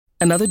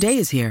Another day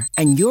is here,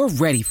 and you're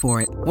ready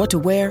for it. What to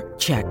wear?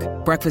 Check.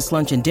 Breakfast,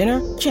 lunch, and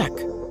dinner? Check.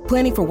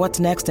 Planning for what's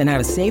next and how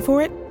to save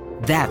for it?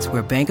 That's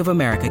where Bank of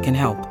America can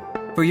help.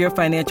 For your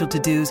financial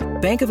to-dos,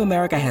 Bank of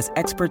America has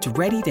experts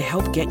ready to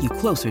help get you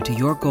closer to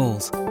your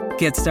goals.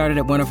 Get started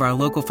at one of our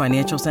local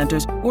financial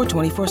centers or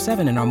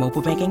 24/7 in our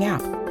mobile banking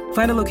app.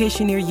 Find a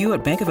location near you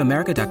at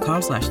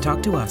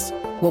bankofamerica.com/talktous.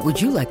 What would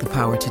you like the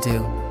power to do?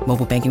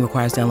 Mobile banking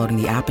requires downloading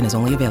the app and is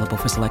only available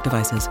for select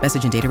devices.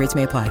 Message and data rates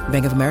may apply.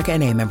 Bank of America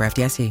N.A., member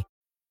FDIC.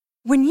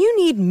 When you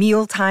need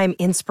mealtime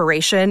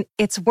inspiration,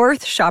 it's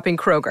worth shopping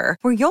Kroger,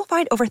 where you'll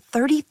find over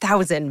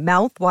 30,000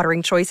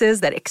 mouth-watering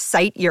choices that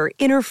excite your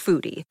inner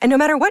foodie. And no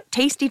matter what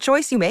tasty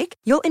choice you make,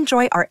 you'll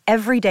enjoy our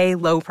everyday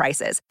low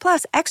prices,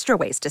 plus extra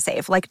ways to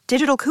save, like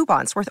digital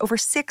coupons worth over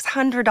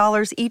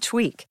 $600 each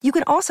week. You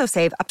can also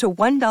save up to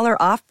 $1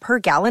 off per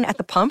gallon at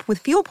the pump with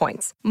fuel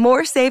points.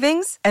 More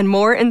savings and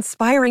more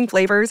inspiring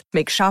flavors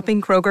make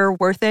shopping Kroger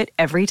worth it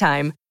every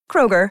time.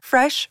 Kroger,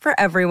 fresh for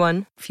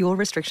everyone. Fuel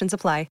restrictions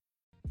apply.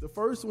 The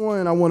first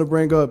one I want to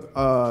bring up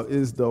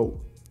is the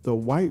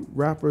white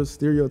rapper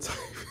stereotype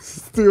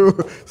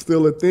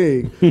still a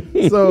thing.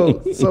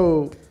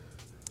 So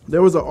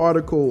there was an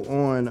article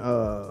on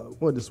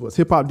what this was,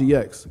 Hip Hop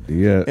DX.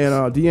 Yes. And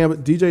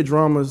DJ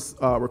Dramas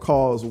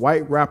recalls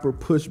white rapper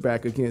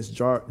pushback against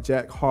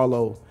Jack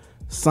Harlow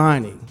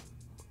signing.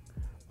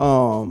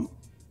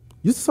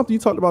 This is something you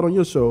talked about on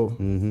your show,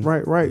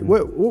 right? Mm-hmm.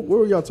 What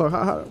were y'all talking?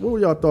 What were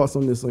y'all thoughts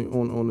on this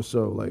on the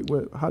show? Like,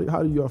 how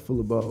do y'all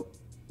feel about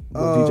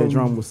what DJ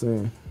Drama was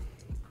saying?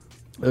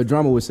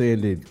 Drama was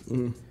saying that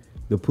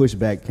the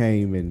pushback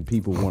came and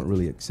people weren't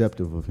really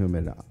acceptive of him,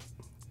 and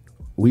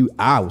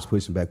I was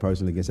pushing back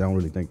personally against it. I don't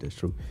really think that's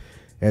true.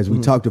 As we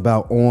talked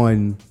about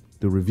on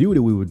the review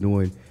that we were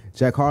doing,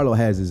 Jack Harlow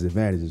has his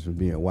advantages from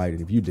being white,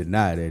 and if you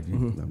deny that,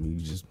 you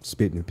just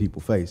spitting in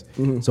people's face.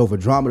 So for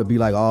Drama to be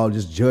like, oh,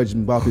 just judge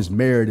him off his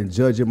merit and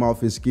judge him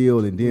off his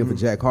skill, and then for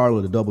Jack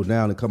Harlow to double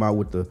down and come out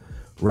with the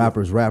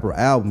Rapper's Rapper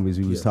album, as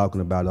he was talking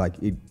about, like,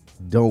 it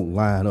don't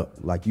line up.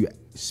 Like, you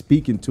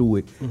speaking to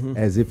it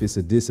as if it's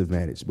a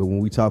disadvantage. But when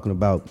we talking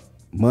about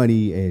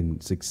money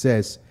and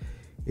success,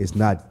 it's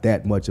not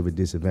that much of a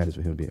disadvantage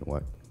for him being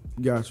white.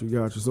 Got you.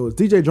 So it's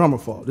DJ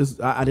Drama's fault.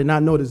 I did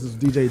not know this was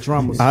DJ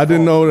Drama's fault. I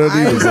didn't know that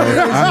either, bro.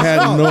 I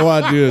had no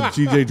idea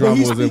DJ Drama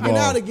was involved. He's speaking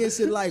out against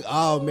it like,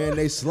 oh, man,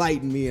 they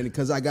slighting me, and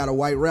because I got a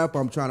white rapper,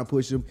 I'm trying to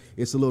push him.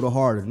 It's a little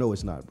harder. No,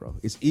 it's not, bro.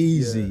 It's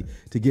easy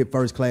to get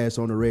first class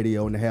on the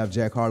radio and to have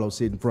Jack Harlow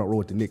sitting front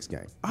row at the Knicks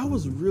game. I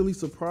was really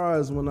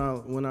surprised when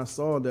I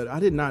saw that. I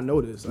did not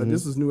know this.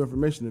 This is new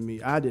information to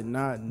me. I did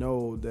not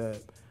know that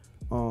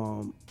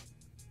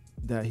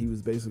that he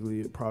was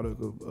basically a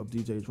product of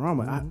DJ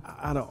Drama.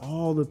 Out of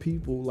all the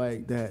people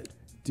like that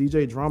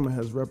DJ Drama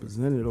has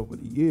represented over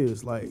the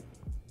years, like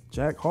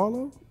Jack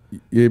Harlow?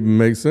 It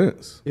makes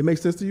sense. It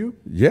makes sense to you?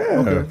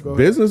 Yeah. Okay,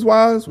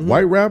 business-wise,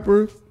 white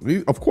rapper,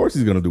 of course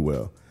he's going to do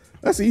well.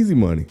 That's easy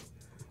money.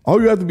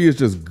 All you have to be is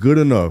just good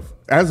enough.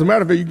 As a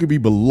matter of fact, you could be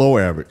below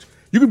average.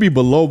 You could be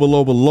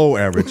below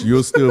average.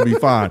 You'll still be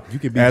fine. You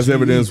could be as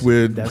evidenced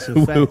with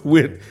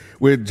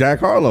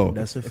Jack Harlow.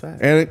 That's a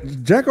fact.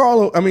 And Jack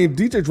Harlow, I mean,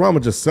 DJ Drama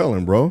just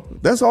selling, bro.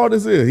 That's all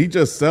this is. He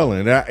just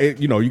selling.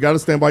 You got to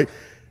stand by.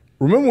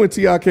 Remember when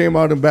T.I. came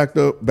out and backed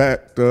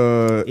Iggy?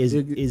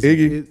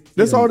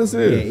 That's all this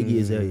is. Yeah,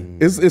 Iggy Azalea.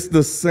 It's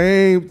the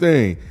same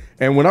thing.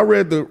 And when I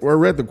read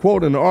the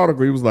quote in the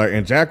article, he was like,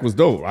 and Jack was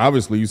dope.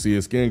 Obviously, you see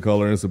his skin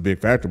color, and it's a big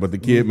factor, but the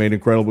kid made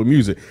incredible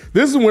music.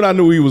 This is when I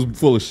knew he was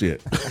full of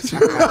shit.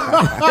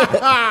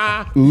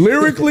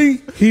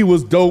 Lyrically, he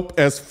was dope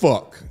as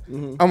fuck.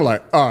 I'm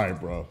like, all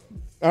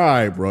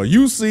right, bro.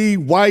 You see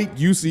white,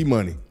 you see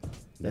money.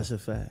 That's a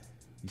fact.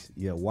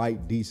 Yeah,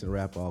 white, decent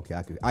rapper. Okay,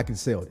 I can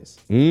sell this.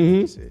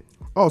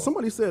 Oh,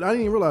 somebody said, I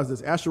didn't even realize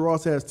this. Asher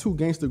Ross has 2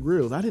 Gangsta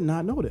Grills. I did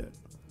not know that.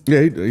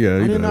 Yeah, he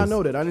I did not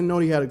know that. I didn't know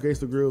he had a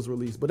Gangsta Grills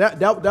release. But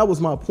that was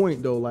my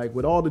point, though. Like,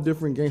 with all the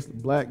different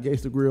black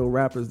Gangsta Grill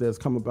rappers that's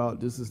come about,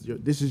 this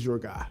is your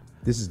guy.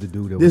 This is the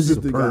dude that was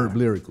superb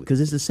lyrically.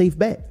 Because it's a safe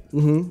bet.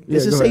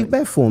 It's a safe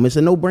bet for him. It's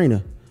a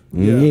no-brainer.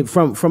 Yeah.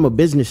 From a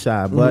business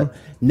side. But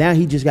now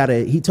he just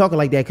he talking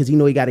like that because he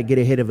know he got to get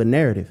ahead of a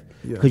narrative.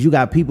 Because you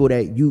got people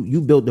that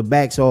you built the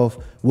backs off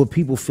what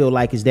people feel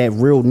like is that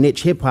real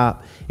niche hip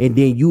hop, and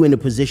then you in a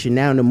position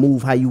now to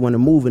move how you want to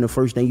move, and the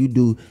first thing you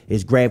do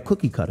is grab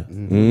cookie cutter.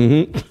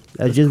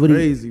 That's just what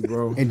crazy,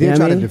 bro. And then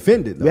try to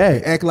defend it, though.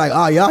 Yeah. Act like,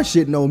 oh, y'all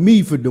shitting on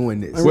me for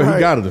doing this. Well, he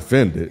got to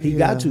defend it. He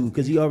got to,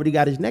 because he already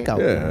got his neck out.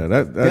 Yeah,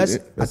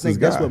 I think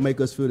that's what make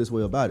us feel this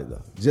way about it,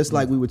 though. Just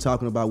like we were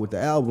talking about with the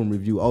album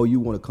review. Oh, you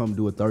want to come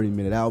do a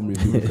 30-minute album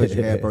review because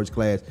you had first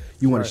class.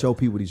 You want to show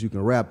people that you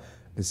can rap.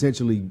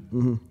 Essentially,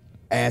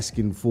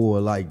 asking for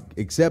like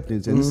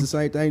acceptance, and it's the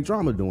same thing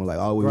Drama doing. Like,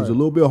 oh, it was a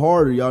little bit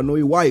harder. Y'all know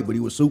he white, but he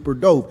was super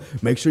dope.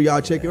 Make sure y'all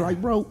check it. Like,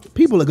 bro,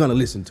 people are gonna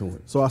listen to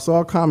him. So I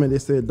saw a comment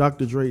that said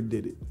Dr. Dre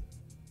did it.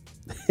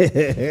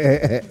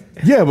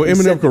 Yeah, but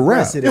Eminem could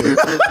rap.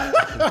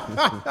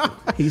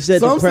 He said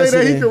some the precedent. say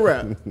that he can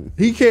rap.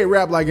 He can't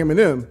rap like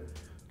Eminem,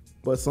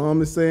 But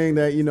some is saying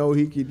that he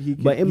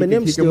could. But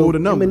Eminem he can move the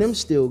numbers. Eminem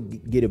still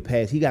get a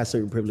pass. He got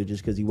certain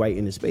privileges because he white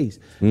in the space.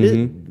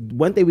 Mm-hmm.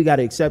 One thing we got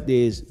to accept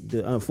is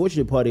the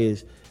unfortunate part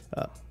is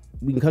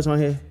we can cuss on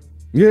here.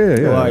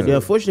 Yeah. All right. The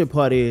unfortunate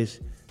part is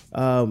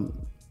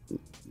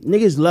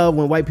niggas love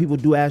when white people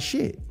do ass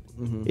shit.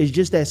 Mm-hmm. It's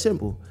just that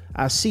simple.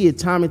 I see it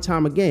time and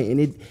time again,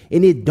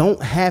 and it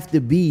don't have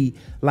to be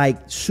like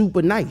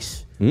super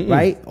nice,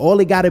 right? All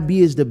it got to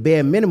be is the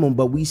bare minimum.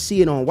 But we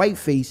see it on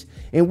whiteface,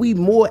 and we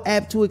more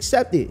apt to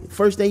accept it.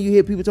 First thing you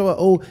hear people talk about,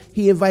 oh,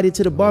 he invited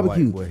to the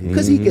barbecue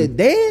because he could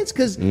dance,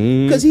 because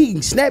he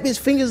can snap his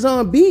fingers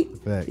on beat.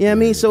 Fact, you know what I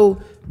mean? So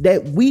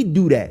that we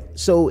do that.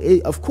 So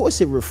of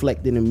course it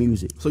reflects in the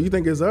music. So you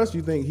think it's us?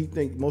 You think he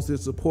think most of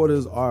his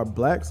supporters are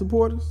black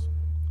supporters?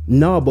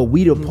 No, but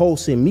we the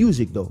pulse in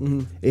music though.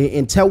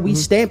 Until we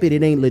stamp it,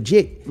 it ain't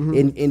legit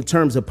in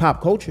terms of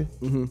pop culture.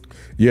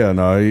 Yeah,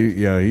 no,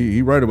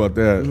 he right about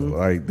that.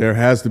 Like there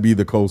has to be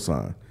the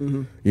cosign,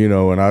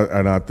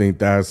 and I think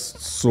that's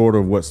sort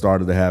of what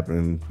started to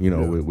happen,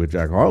 with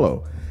Jack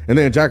Harlow. And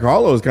then Jack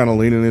Harlow is kind of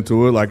leaning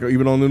into it, like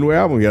even on the new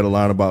album, he had a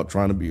line about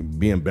trying to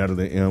being better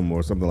than M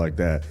or something like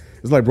that.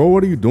 It's like, bro,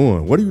 what are you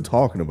doing? What are you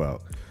talking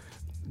about?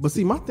 But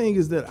see, my thing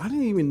is that I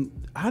didn't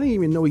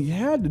even know he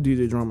had the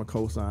DJ Drama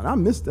cosign. I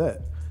missed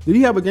that. Did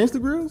he have a Gangsta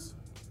Grills?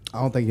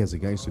 I don't think he has a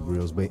Gangsta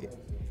Grills, but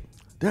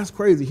That's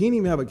crazy. He didn't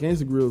even have a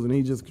Gangsta Grills, and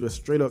he just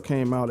straight up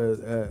came out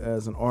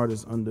as an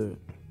artist under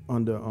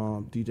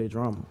DJ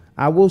Drama.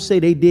 I will say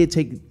they did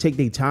take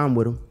their time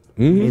with him.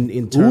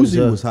 In terms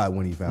Uzi of, was hot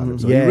when he found him,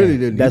 so Yeah, he really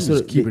didn't. that's He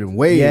was what- keeping him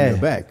way yeah. in the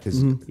back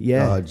because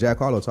Yeah. Jack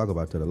Harlow talk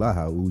about that a lot.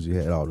 How Uzi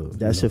had all the.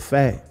 That's a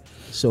fact.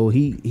 So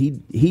he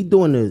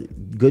doing a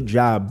good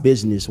job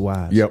business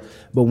wise. Yep.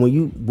 But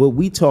what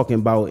we talking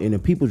about and the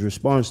people's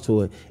response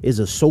to it is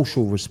a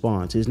social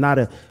response. It's not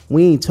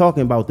we ain't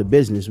talking about the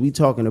business. We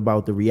talking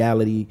about the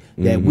reality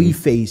that we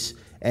face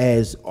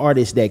as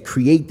artists that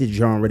create the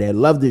genre, that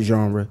love the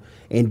genre,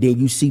 and then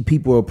you see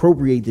people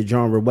appropriate the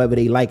genre, whether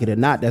they like it or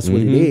not. That's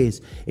what it is.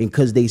 And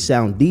because they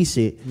sound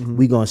decent,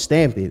 we gonna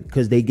stamp it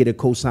because they get a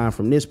cosign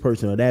from this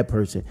person or that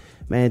person.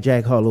 Man,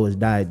 Jack Harlow has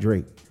died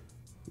Drake.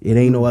 It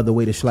ain't no other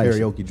way to slice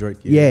Karaoke it. Drake.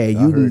 Yeah, I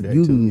you heard can. that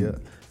You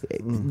too,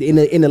 can.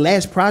 In the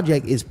last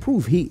project is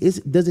proof.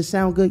 Does it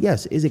sound good?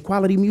 Yes. Is it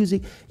quality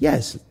music?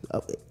 Yes.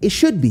 It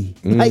should be.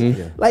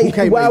 Like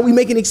why are we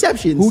making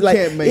exceptions? Who like,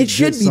 can't make it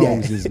should good be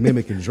songs that. is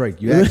mimicking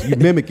Drake. You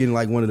mimicking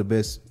like one of the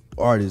best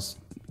artists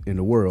in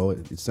the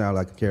world. It sounds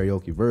like a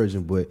karaoke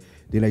version, but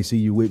then they see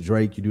you with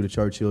Drake. You do the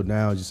Churchill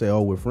Downs. You say,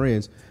 "Oh, we're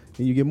friends,"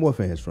 and you get more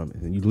fans from it,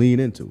 and you lean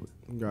into it.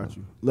 Got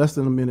you. Less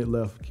than a minute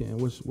left, Ken.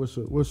 What's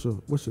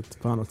your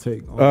final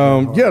take?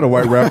 On The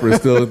white rapper is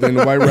still a thing.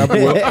 The white rapper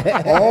will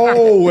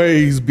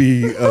always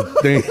be a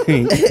thing.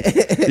 And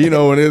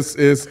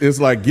it's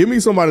like, give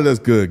me somebody that's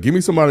good. Give me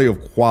somebody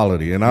of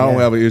quality. And I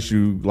don't have an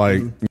issue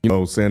like,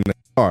 saying that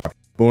they are.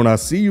 But when I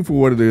see you for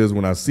what it is,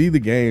 when I see the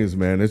games,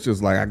 man, it's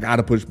just like I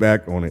gotta push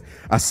back on it.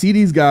 I see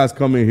these guys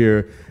come in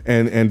here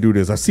and do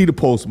this. I see the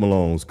Post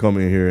Malones come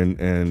in here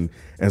and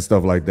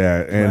stuff like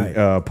that.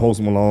 And Post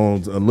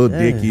Malone's, Lil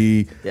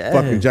Dicky,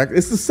 fucking Jack.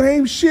 It's the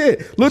same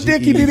shit. Lil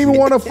Dicky didn't even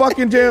want to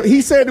fucking jam.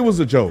 He said it was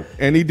a joke,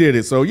 and he did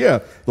it. So yeah,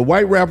 the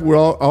white rapper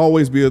will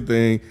always be a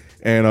thing.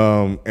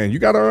 And you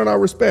gotta earn our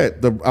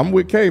respect. I'm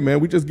with K,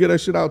 man. We just get that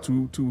shit out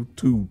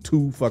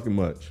too fucking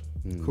much.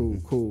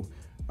 Cool.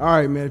 All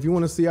right, man. If you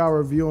want to see our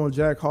review on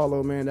Jack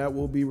Harlow, man, that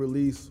will be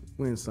released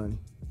when, Sonny?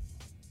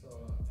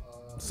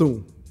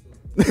 Soon.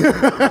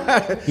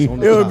 It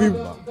will be.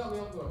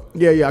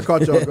 Yeah, I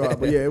caught you off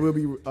guard, but yeah, it will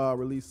be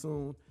released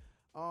soon.